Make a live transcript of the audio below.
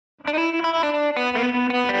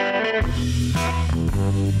Hello,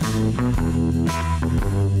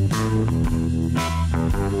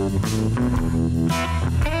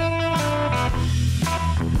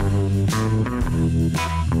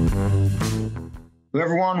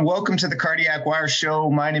 everyone. Welcome to the Cardiac Wire Show.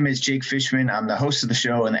 My name is Jake Fishman. I'm the host of the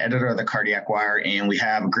show and the editor of the Cardiac Wire, and we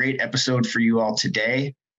have a great episode for you all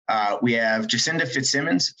today. We have Jacinta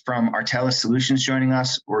Fitzsimons from Artella Solutions joining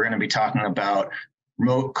us. We're going to be talking about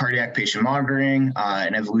remote cardiac patient monitoring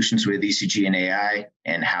and evolutions with ECG and AI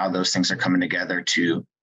and how those things are coming together to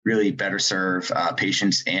really better serve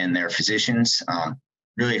patients and their physicians.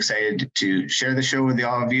 Really excited to share the show with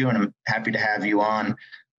all of you, and I'm happy to have you on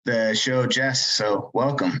the show, Jess. So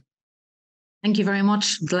welcome. Thank you very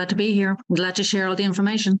much. I'm glad to be here. I'm glad to share all the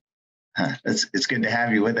information. It's good to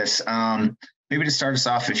have you with us. Maybe to start us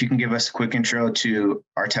off, if you can give us a quick intro to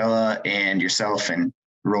Artella and yourself and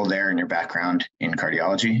your role there and your background in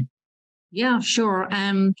cardiology. Yeah, sure.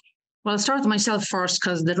 Well, I'll start with myself first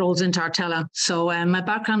because that rolls into Artella. So my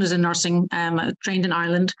background is in nursing. I trained in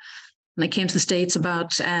Ireland and I came to the States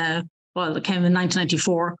I came in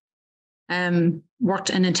 1994.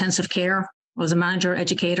 Worked in intensive care, was a manager,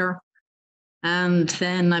 educator, and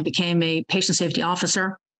then I became a patient safety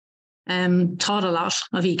officer, taught a lot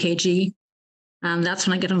of EKG, and that's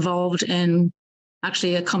when I get involved in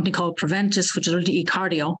actually a company called Preventis, which is really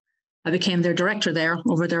eCardio. I became their director there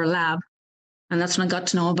over their lab, and that's when I got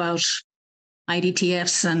to know about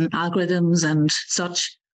IDTFs and algorithms and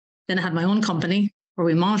such. Then I had my own company where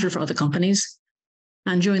we monitored for other companies.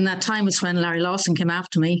 And during that time is when Larry Lawson came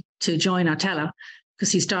after me to join Artella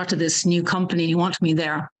because he started this new company and he wanted me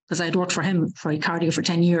there because I'd worked for him for eCardio for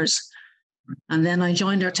 10 years. And then I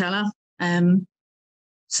joined Artella.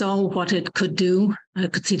 So what it could do, I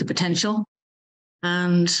could see the potential.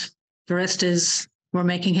 And the rest is we're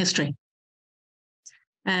making history.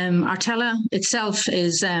 Artella itself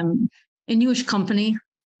is a newish company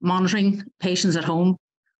monitoring patients at home,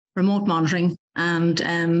 remote monitoring,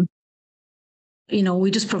 and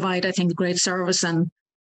we just provide, I think, a great service, and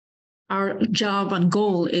our job and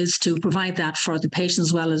goal is to provide that for the patients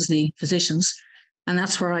as well as the physicians. And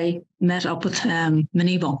that's where I met up with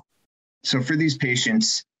Monebo. So for these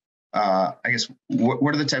patients, I guess,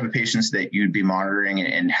 what are the type of patients that you'd be monitoring,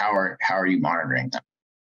 and how are you monitoring them?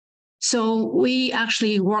 So we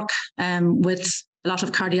actually work with a lot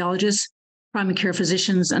of cardiologists, primary care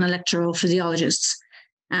physicians, and electrophysiologists.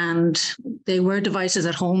 And they wear devices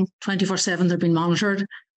at home 24/7. They're being monitored.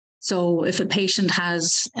 So if a patient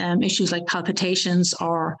has issues like palpitations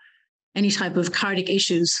or any type of cardiac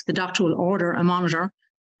issues, the doctor will order a monitor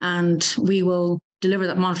and we will deliver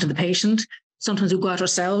that monitor to the patient. Sometimes we go out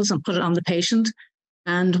ourselves and put it on the patient.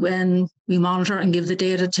 And when we monitor and give the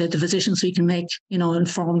data to the physician so we can make, an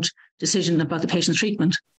informed decision about the patient's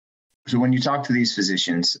treatment. So when you talk to these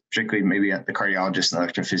physicians, particularly maybe the cardiologists and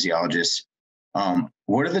electrophysiologists,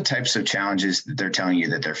 what are the types of challenges that they're telling you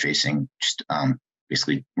that they're facing, just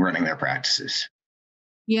basically running their practices?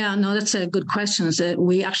 Yeah, no, that's a good question.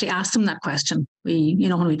 We actually asked them that question.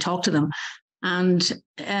 When we talk to them, and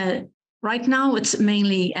right now it's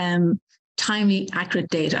mainly timely, accurate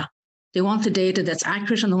data. They want the data that's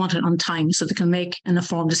accurate and they want it on time so they can make an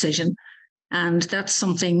informed decision. And that's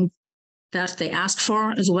something that they ask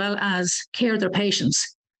for, as well as care their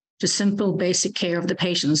patients. Just simple, basic care of the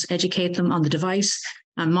patients, educate them on the device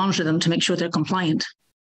and monitor them to make sure they're compliant.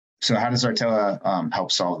 So how does Artella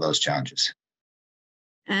help solve those challenges?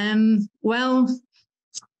 Well,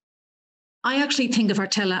 I actually think of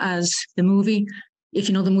Artella as the movie, if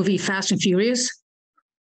you know the movie Fast and Furious.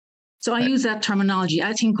 So I use that terminology.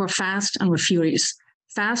 I think we're fast and we're furious.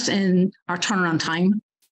 Fast in our turnaround time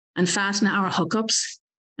and fast in our hookups.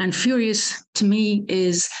 And furious to me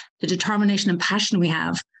is the determination and passion we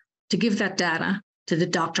have to give that data to the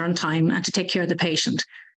doctor on time and to take care of the patient.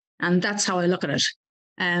 And that's how I look at it.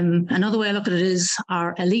 Another way I look at it is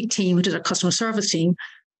our elite team, which is our customer service team.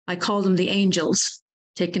 I call them the angels,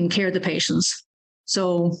 taking care of the patients.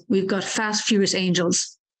 So we've got fast, furious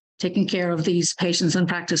angels taking care of these patients and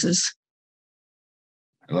practices.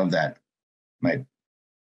 I love that.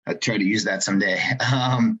 I'll try to use that someday.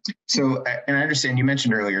 And I understand you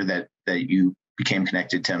mentioned earlier that you became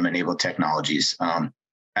connected to Monebo Technologies.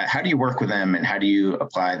 How do you work with them, and how do you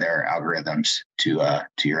apply their algorithms to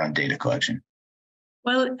your own data collection?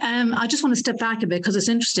 Well, I just want to step back a bit because it's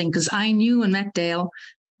interesting, because I knew and met Dale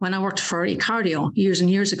when I worked for eCardio years and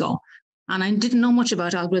years ago. And I didn't know much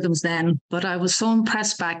about algorithms then, but I was so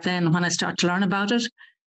impressed back then when I started to learn about it.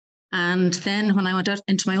 And then when I went out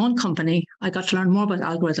into my own company, I got to learn more about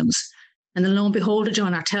algorithms. And then lo and behold, I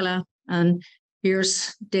joined Artella, and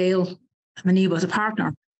here's Dale Monebo as a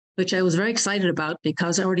partner. which I was very excited about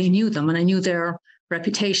because I already knew them and I knew their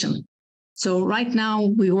reputation. So right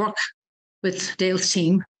now we work with Dale's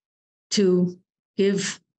team to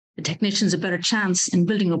give the technicians a better chance in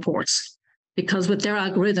building reports, because with their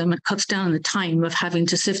algorithm, it cuts down on the time of having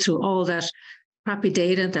to sift through all that crappy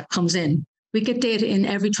data that comes in. We get data in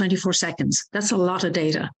every 24 seconds. That's a lot of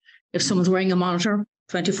data. If someone's wearing a monitor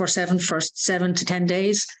 24/7 for 7 to 10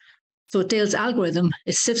 days. So Dale's algorithm,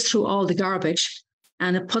 it sifts through all the garbage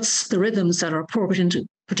and it puts the rhythms that are appropriate into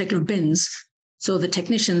particular bins so the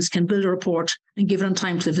technicians can build a report and give it on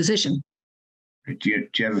time to the physician. Do you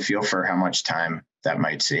have a feel for how much time that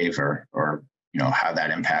might save, or how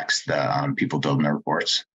that impacts the people building the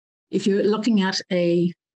reports? If you're looking at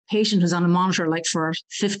a patient who's on a monitor like for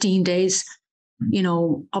 15 days,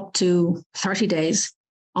 up to 30 days,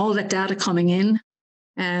 all that data coming in,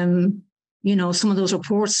 some of those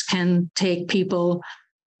reports can take people,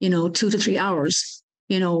 2 to 3 hours.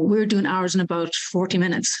 We're doing hours in about 40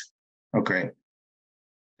 minutes. Okay.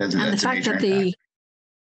 And the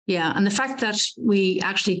fact that we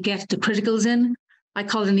actually get the criticals in, I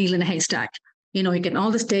call it a needle in a haystack. You're getting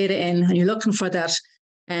all this data in and you're looking for that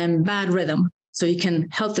bad rhythm so you can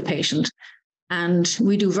help the patient. And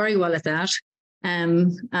we do very well at that.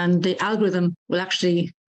 And the algorithm will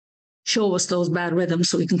actually show us those bad rhythms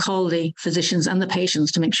so we can call the physicians and the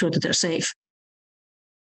patients to make sure that they're safe.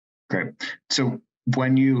 Great. So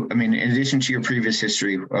in addition to your previous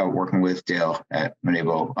history working with Dale at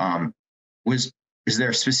Monebo, is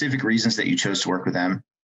there specific reasons that you chose to work with them,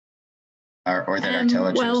 or that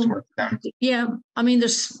Artella chose to work with them? Yeah,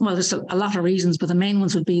 there's a lot of reasons, but the main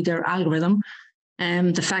ones would be their algorithm,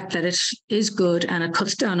 and the fact that it is good and it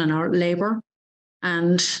cuts down on our labor,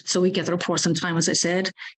 and so we get the reports on time, as I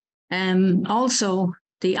said. Also,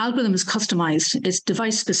 the algorithm is customized; it's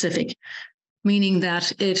device specific, meaning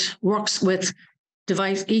that it works with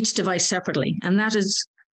each device separately, and that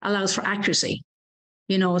allows for accuracy.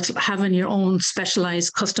 It's having your own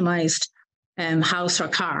specialized, customized house or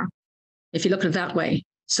car, if you look at it that way.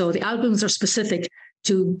 So the algorithms are specific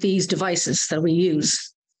to these devices that we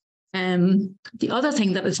use. The other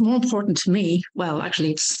thing that is more important to me, the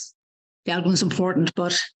algorithm's important,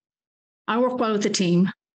 but I work well with the team.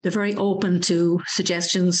 They're very open to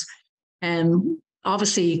suggestions,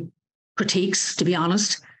 obviously critiques, to be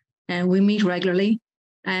honest. And we meet regularly,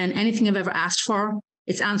 and anything I've ever asked for,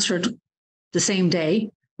 it's answered the same day.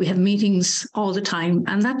 We have meetings all the time.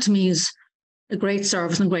 And that to me is a great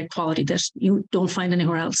service and great quality that you don't find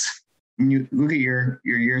anywhere else. When you look at your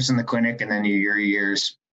years in the clinic and then your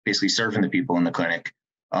years basically serving the people in the clinic,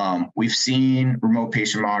 we've seen remote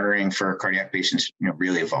patient monitoring for cardiac patients,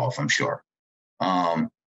 really evolve, I'm sure.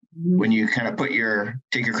 When you kind of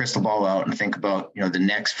take your crystal ball out and think about, the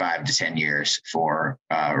next 5 to 10 years for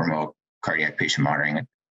remote cardiac patient monitoring,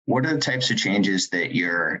 what are the types of changes that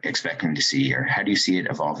you're expecting to see, or how do you see it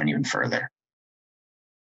evolving even further?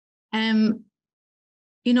 Have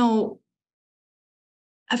you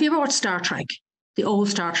ever watched Star Trek, the old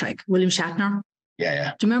Star Trek, William Shatner?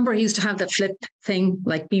 Yeah. Do you remember he used to have that flip thing,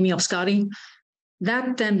 like Beam Me Up Scotty?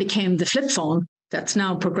 That then became the flip phone that's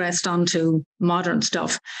now progressed onto modern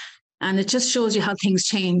stuff. And it just shows you how things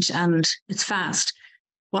change, and it's fast.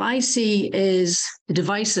 What I see is the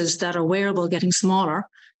devices that are wearable getting smaller.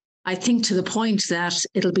 I think to the point that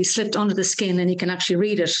it'll be slipped under the skin and you can actually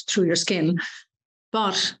read it through your skin.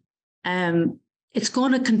 But it's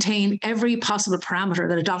going to contain every possible parameter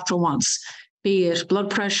that a doctor wants, be it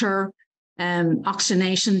blood pressure,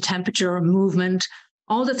 oxygenation, temperature, movement,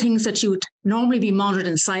 all the things that you would normally be monitored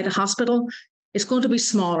inside a hospital. It's going to be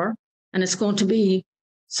smaller, and it's going to be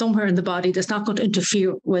somewhere in the body that's not going to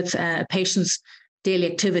interfere with a patient's daily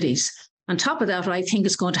activities. On top of that, what I think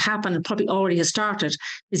is going to happen, and probably already has started,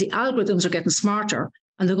 is the algorithms are getting smarter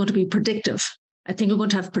and they're going to be predictive. I think we're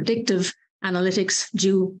going to have predictive analytics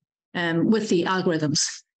due with the algorithms.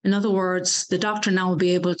 In other words, the doctor now will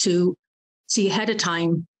be able to see ahead of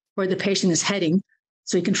time where the patient is heading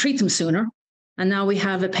so he can treat them sooner. And now we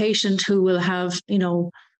have a patient who will have,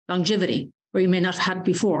 longevity where you may not have had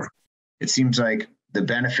before. It seems like the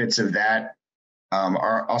benefits of that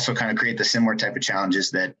are also kind of create the similar type of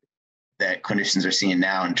challenges that clinicians are seeing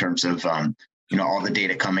now in terms of, all the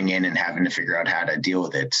data coming in and having to figure out how to deal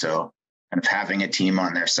with it. So kind of having a team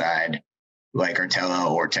on their side like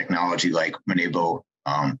Artella or technology like Monebo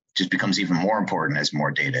just becomes even more important as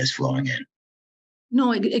more data is flowing in.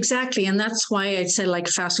 No, exactly. And that's why I said like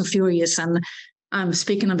fast and furious. And I'm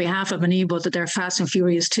speaking on behalf of Monebo that they're fast and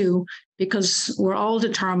furious too, because we're all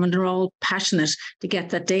determined, we're all passionate to get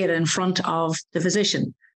that data in front of the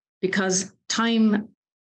physician, because time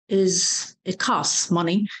it costs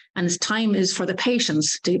money, and its time is for the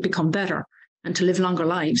patients to become better and to live longer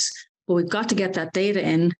lives. But we've got to get that data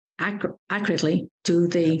in accurately to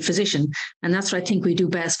the physician. And that's what I think we do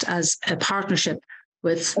best as a partnership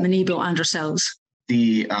with Monebo and ourselves.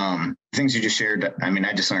 The things you just shared, I mean,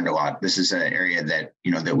 I just learned a lot. This is an area that,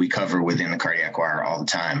 that we cover within the Cardiac Wire all the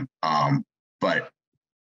time. But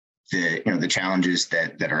the challenges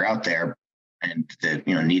that are out there and that,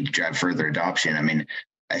 need to drive further adoption. I mean,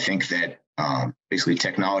 I think that basically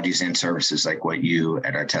technologies and services like what you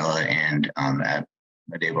at Artella and at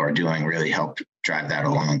Monebo are doing really help drive that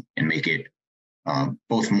along and make it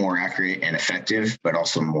both more accurate and effective, but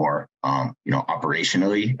also more,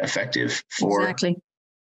 operationally effective for. Exactly.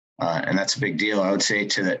 And that's a big deal. I would say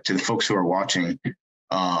to the folks who are watching,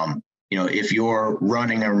 if you're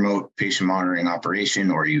running a remote patient monitoring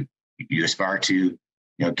operation, or you aspire to,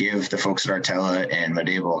 give the folks at Artella and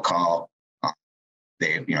Monebo a call.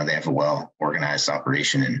 They have a well organized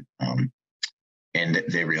operation, and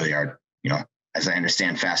they really are, as I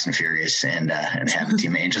understand, fast and furious, and have a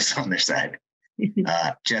team of angels on their side.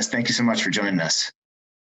 Jess, thank you so much for joining us.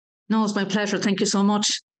 No, it's my pleasure. Thank you so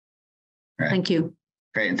much. Right. Thank you.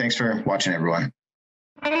 Great. And thanks for watching, everyone.